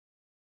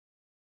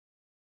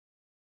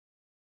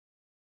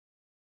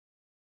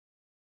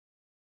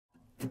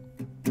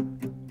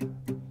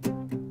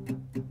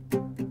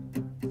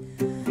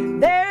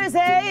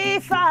There's a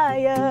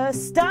fire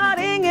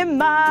starting in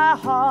my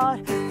heart,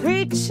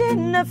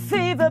 reaching a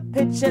fever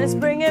pitch and it's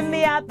bringing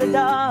me out the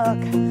dark.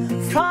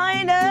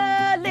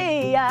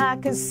 Finally I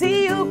can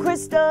see you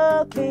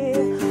crystal clear.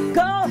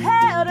 Go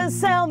ahead and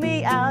sell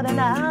me out and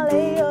I'll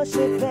lay your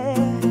ship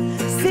bare.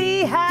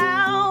 See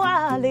how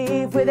I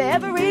leave with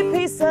every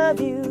piece of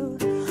you.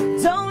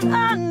 Don't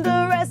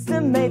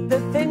underestimate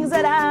the things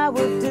that I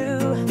would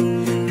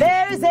do.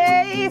 There's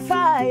a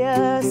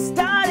fire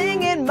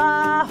starting in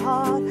my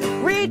heart,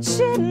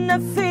 reaching a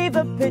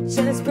fever pitch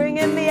and it's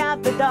bringing me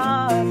out the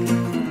dark.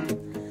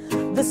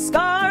 The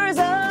scars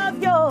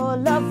of your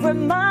love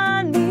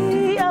remind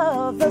me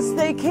of us.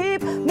 They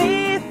keep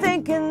me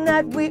thinking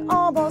that we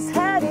almost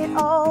had it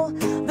all.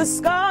 The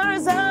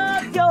scars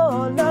of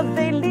your love,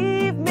 they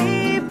leave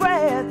me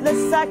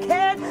breathless. I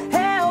can't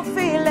help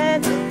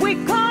feeling we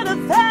could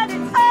have had it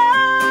all.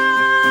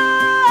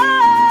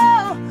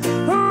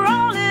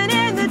 Rolling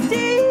in the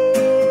deep,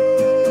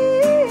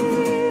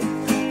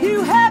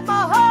 you had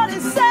my heart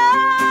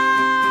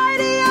inside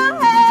your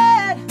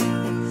head,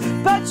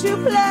 but you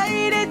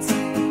played it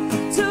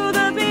to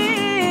the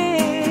beat.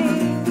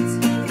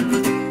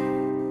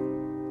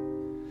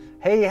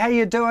 Hey, how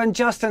you doing?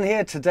 Justin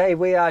here. Today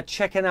we are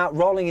checking out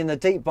Rolling in the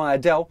Deep by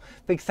Adele.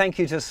 Big thank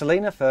you to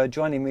Selena for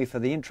joining me for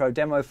the intro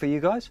demo for you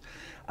guys.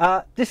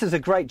 This is a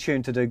great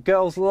tune to do.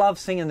 Girls love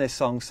singing this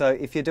song, so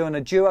if you're doing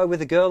a duo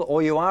with a girl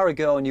or you are a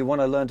girl and you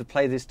want to learn to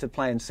play this to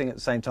play and sing at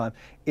the same time,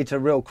 it's a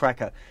real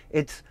cracker.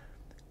 It's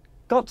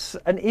got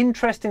an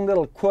interesting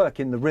little quirk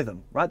in the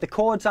rhythm, right? The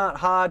chords aren't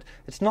hard,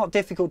 it's not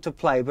difficult to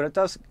play, but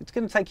it's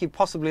going to take you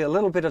possibly a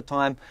little bit of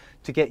time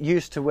to get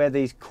used to where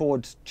these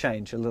chords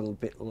change a little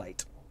bit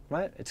late.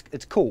 Right?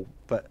 It's cool,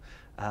 but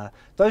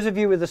those of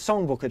you with the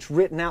songbook, it's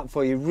written out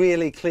for you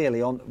really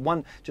clearly. On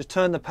one, just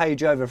turn the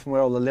page over from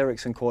where all the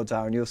lyrics and chords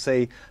are and you'll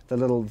see the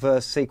little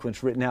verse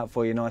sequence written out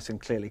for you nice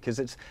and clearly, because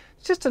it's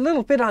just a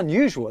little bit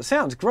unusual. It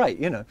sounds great,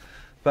 you know,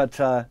 but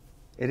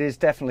it is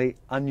definitely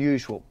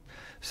unusual.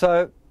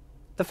 So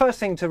the first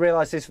thing to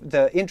realize is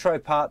the intro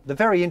part. The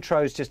very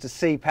intro is just a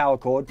C power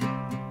chord,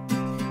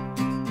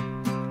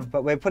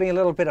 but we're putting a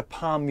little bit of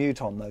palm mute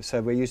on though,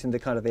 so we're using the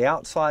kind of the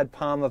outside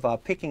palm of our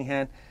picking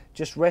hand,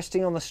 just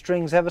resting on the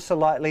strings ever so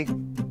lightly,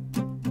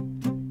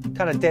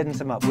 kind of deadens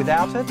them up.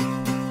 Without it,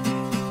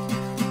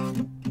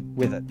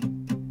 with it,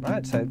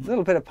 right? So a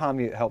little bit of palm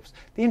mute helps.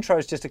 The intro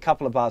is just a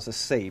couple of bars of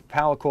C,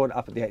 power chord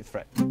up at the 8th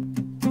fret.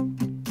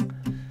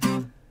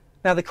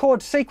 Now the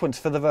chord sequence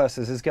for the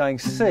verses is going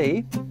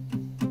C,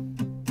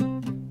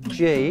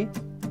 G,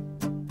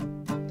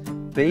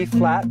 B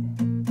flat,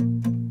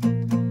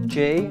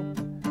 G,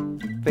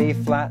 B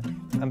flat,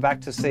 and back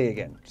to C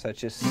again. So it's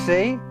just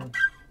C,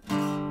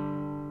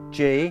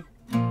 G,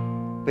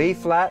 B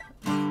flat,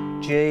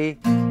 G,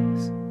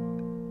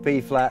 B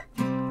flat,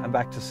 and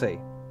back to C,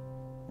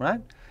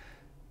 right?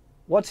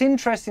 What's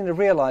interesting to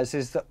realize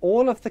is that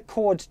all of the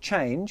chords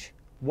change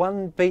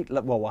one beat,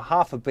 well,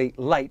 half a beat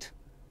late,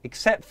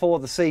 except for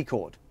the C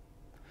chord.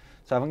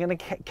 So I'm going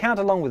to count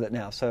along with it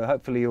now, so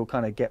hopefully you'll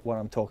kind of get what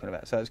I'm talking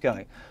about. So it's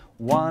going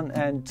 1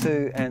 and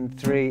 2 and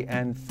 3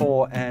 and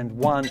 4 and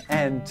 1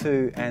 and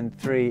 2 and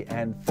 3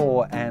 and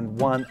 4 and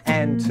 1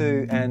 and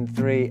 2 and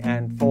 3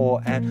 and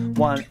 4 and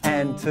 1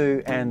 and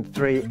 2 and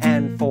 3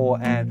 and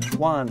 4 and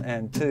 1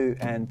 and 2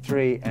 and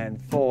 3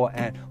 and 4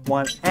 and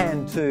 1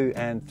 and 2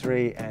 and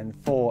 3 and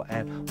 4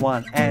 and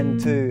 1 and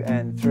 2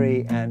 and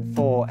 3 and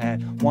 4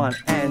 and 1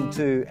 and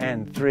 2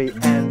 and 3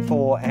 and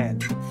 4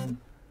 and...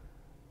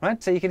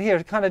 Right, so you can hear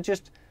it kind of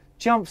just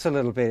jumps a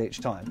little bit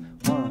each time.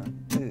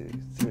 1, 2,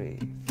 3,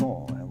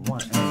 4, and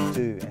 1 and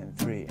 2 and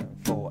 3 and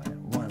 4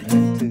 and 1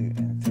 and 2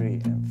 and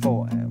 3 and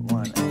 4 and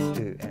 1 and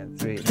 2 and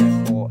 3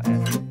 and 4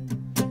 and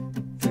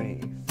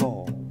 3,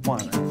 4,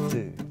 1 and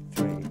 2,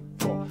 3,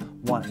 4,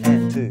 1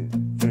 and 2,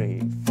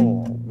 3,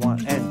 4,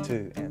 1 and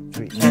 2 and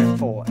 3 and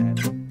 4 and...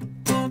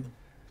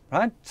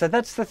 Right? So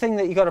that's the thing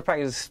that you've got to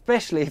practice,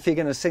 especially if you're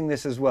going to sing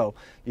this as well.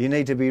 You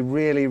need to be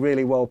really,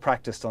 really well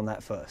practiced on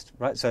that first.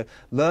 Right? So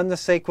learn the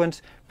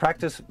sequence,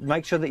 practice,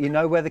 make sure that you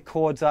know where the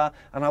chords are,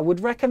 and I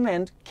would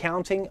recommend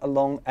counting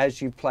along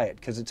as you play it,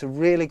 because it's a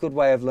really good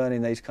way of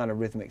learning these kind of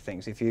rhythmic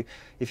things. If you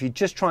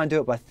just try and do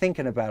it by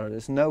thinking about it,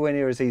 it's nowhere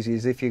near as easy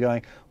as if you're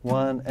going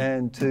 1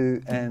 and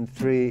 2 and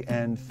 3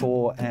 and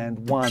 4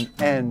 and 1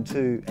 and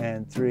 2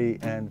 and 3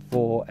 and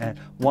 4 and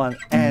 1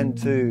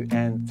 and 2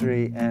 and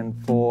 3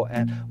 and 4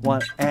 and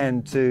 1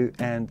 and 2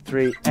 and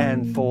 3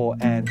 and 4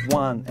 and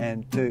 1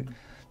 and 2.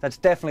 That's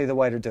definitely the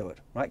way to do it,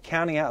 right?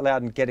 Counting out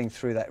loud and getting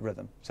through that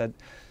rhythm. So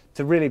it's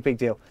a really big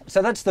deal.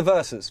 So that's the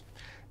verses.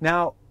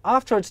 Now,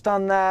 after it's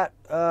done that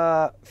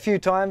a few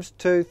times,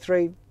 2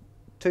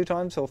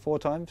 times or 4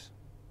 times?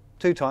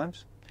 2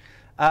 times.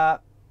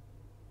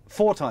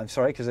 4 times,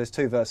 sorry, because there's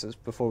 2 verses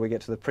before we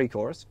get to the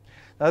pre-chorus.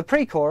 Now the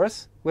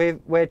pre-chorus,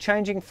 we're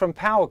changing from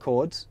power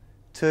chords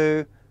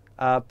to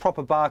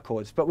proper bar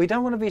chords, but we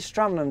don't want to be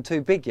strumming them too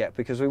big yet,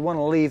 because we want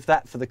to leave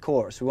that for the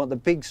chorus. We want the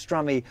big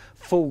strummy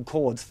full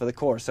chords for the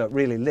chorus so it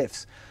really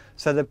lifts.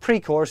 So the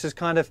pre-chorus is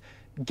kind of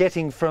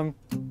getting from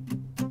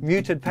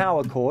muted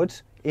power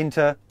chords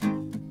into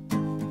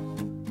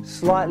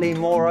slightly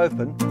more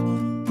open,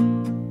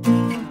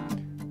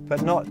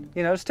 but not,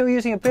 you know, still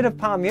using a bit of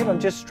palm mute. I'm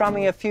just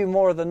strumming a few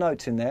more of the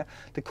notes in there.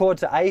 The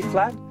chords are A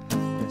flat.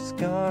 The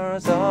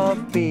scars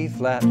of B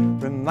flat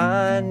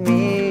remind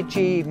me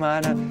G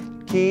minor.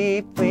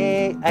 Keep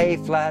me A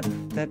flat,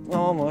 that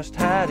almost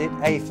had it.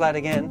 A flat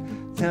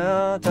again.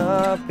 Da,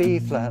 da, B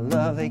flat,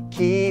 love, they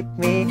keep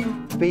me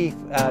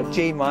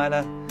G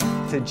minor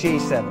to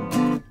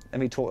G7. Let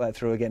me talk that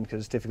through again because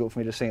it's difficult for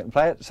me to sing it and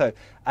play it. So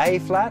A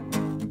flat,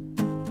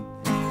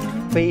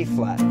 B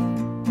flat,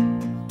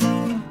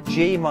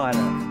 G minor,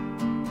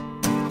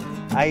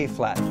 A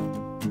flat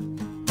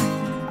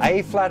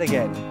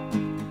again,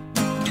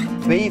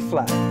 B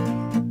flat,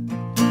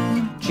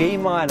 G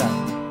minor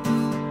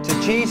to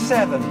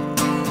G7.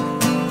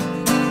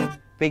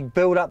 Big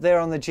build up there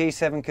on the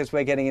G7 because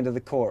we're getting into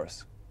the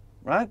chorus,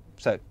 right?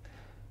 So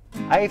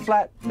A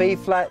flat, B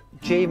flat,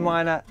 G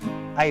minor,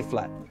 A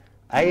flat,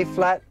 A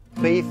flat,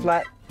 B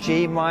flat,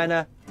 G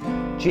minor,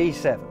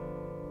 G7.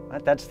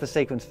 Right? That's the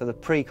sequence for the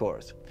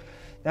pre-chorus.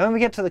 Now when we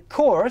get to the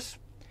chorus,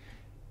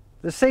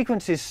 the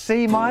sequence is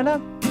C minor,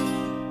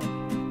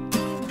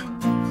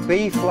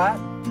 B flat,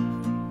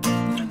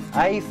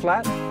 A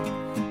flat,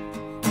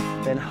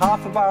 then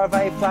half a bar of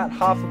A flat,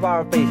 half a bar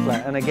of B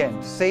flat, and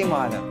again C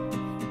minor,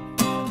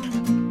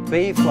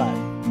 B flat,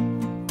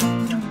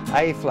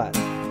 A flat,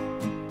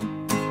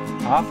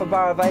 half a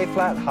bar of A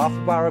flat, half a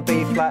bar of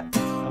B flat,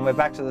 and we're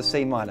back to the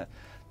C minor.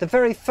 The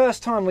very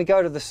first time we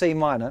go to the C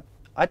minor,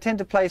 I tend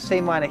to play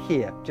C minor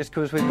here, just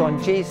because we've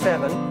gone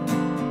G7.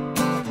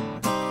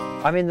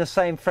 I'm in the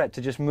same fret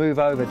to just move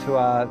over to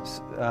our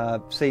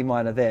C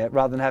minor there,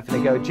 rather than having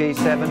to go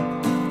G7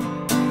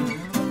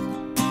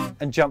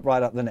 and jump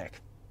right up the neck.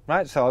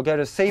 Right, so I'll go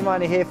to C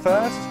minor here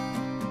first,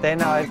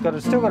 then I've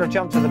still got to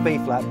jump to the B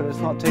flat, but it's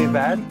not too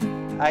bad.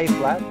 A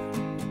flat,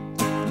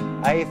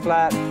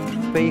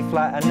 B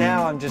flat, and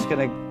now I'm just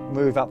going to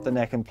move up the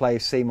neck and play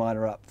C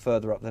minor up,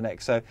 further up the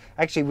neck. So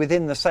actually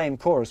within the same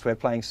chorus we're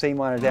playing C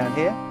minor down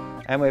here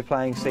and we're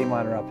playing C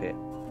minor up here.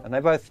 And they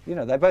both, you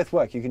know, they both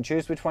work. You can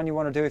choose which one you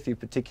want to do if you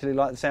particularly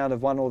like the sound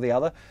of one or the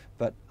other,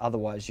 but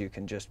otherwise you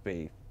can just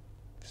be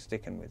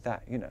sticking with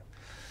that, you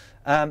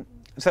know.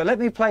 So let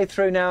me play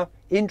through now,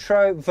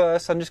 intro,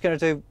 verse. I'm just going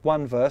to do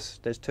one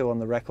verse, there's two on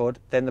the record,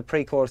 then the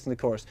pre-chorus and the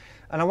chorus.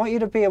 And I want you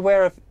to be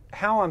aware of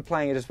how I'm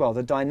playing it as well,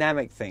 the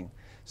dynamic thing.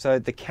 So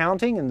the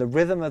counting and the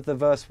rhythm of the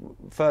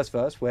first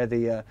verse, where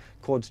the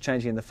chords are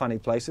changing in the funny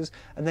places,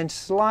 and then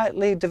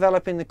slightly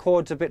developing the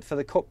chords a bit for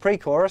the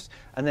pre-chorus,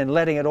 and then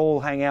letting it all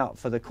hang out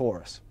for the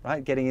chorus,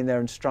 right? Getting in there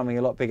and strumming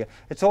a lot bigger.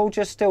 It's all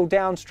just still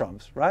down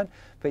strums, right?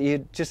 But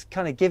you're just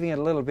kind of giving it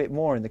a little bit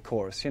more in the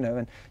chorus, you know,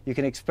 and you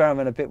can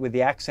experiment a bit with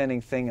the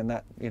accenting thing, and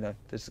that, you know,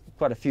 there's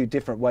quite a few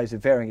different ways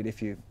of varying it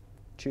if you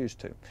choose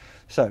to.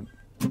 So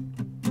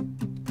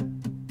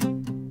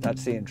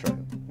that's the intro.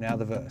 Now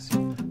the verse.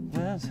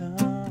 That's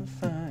on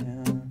fire,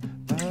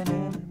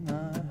 burning in my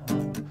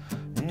heart.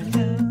 And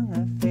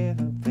I feel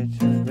a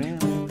picture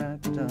really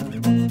got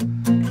done.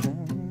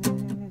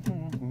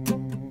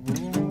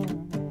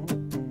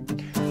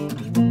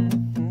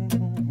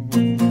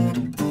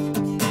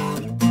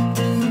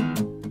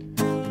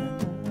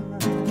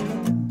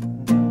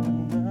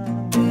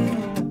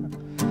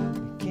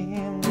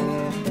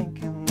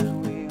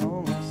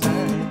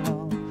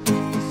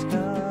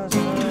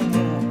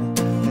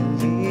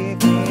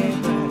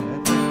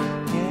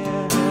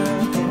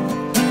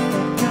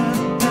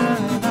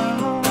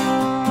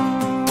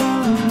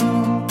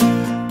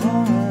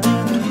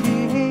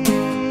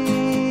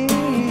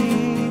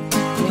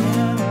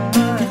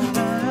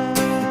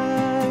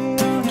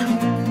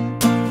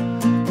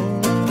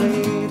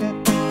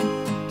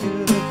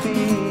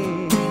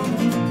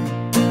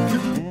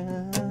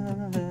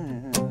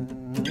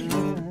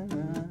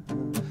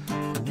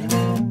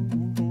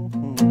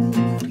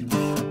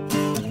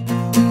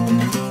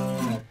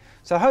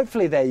 So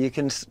hopefully there you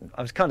can,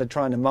 I was kind of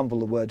trying to mumble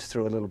the words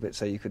through a little bit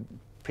so you could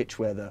pitch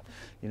where the,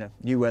 you know,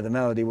 knew where the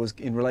melody was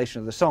in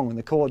relation to the song and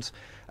the chords.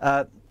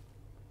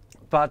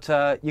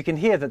 But you can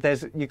hear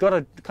that you've got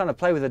to kind of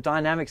play with the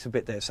dynamics a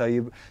bit there.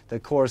 So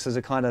the choruses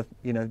are kind of,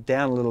 you know,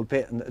 down a little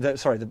bit, and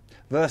the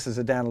verses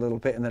are down a little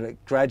bit, and then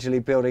gradually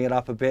building it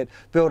up a bit,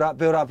 build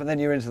up, and then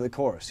you're into the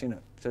chorus. You know,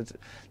 so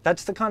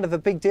that's the kind of a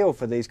big deal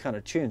for these kind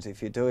of tunes.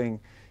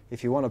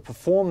 If you want to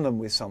perform them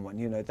with someone,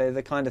 you know, they're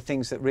the kind of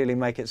things that really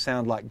make it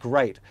sound like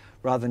great,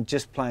 rather than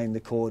just playing the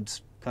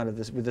chords kind of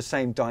with the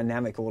same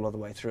dynamic all of the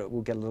way through. It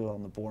will get a little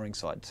on the boring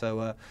side.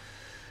 So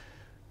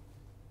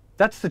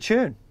that's the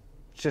tune.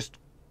 Just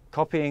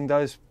copying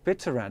those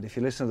bits around. If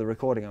you listen to the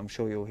recording, I'm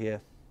sure you'll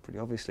hear pretty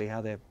obviously how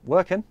they're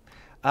working.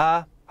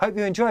 Hope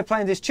you enjoy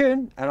playing this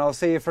tune, and I'll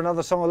see you for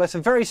another song or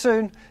lesson very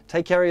soon.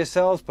 Take care of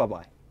yourselves.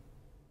 Bye-bye.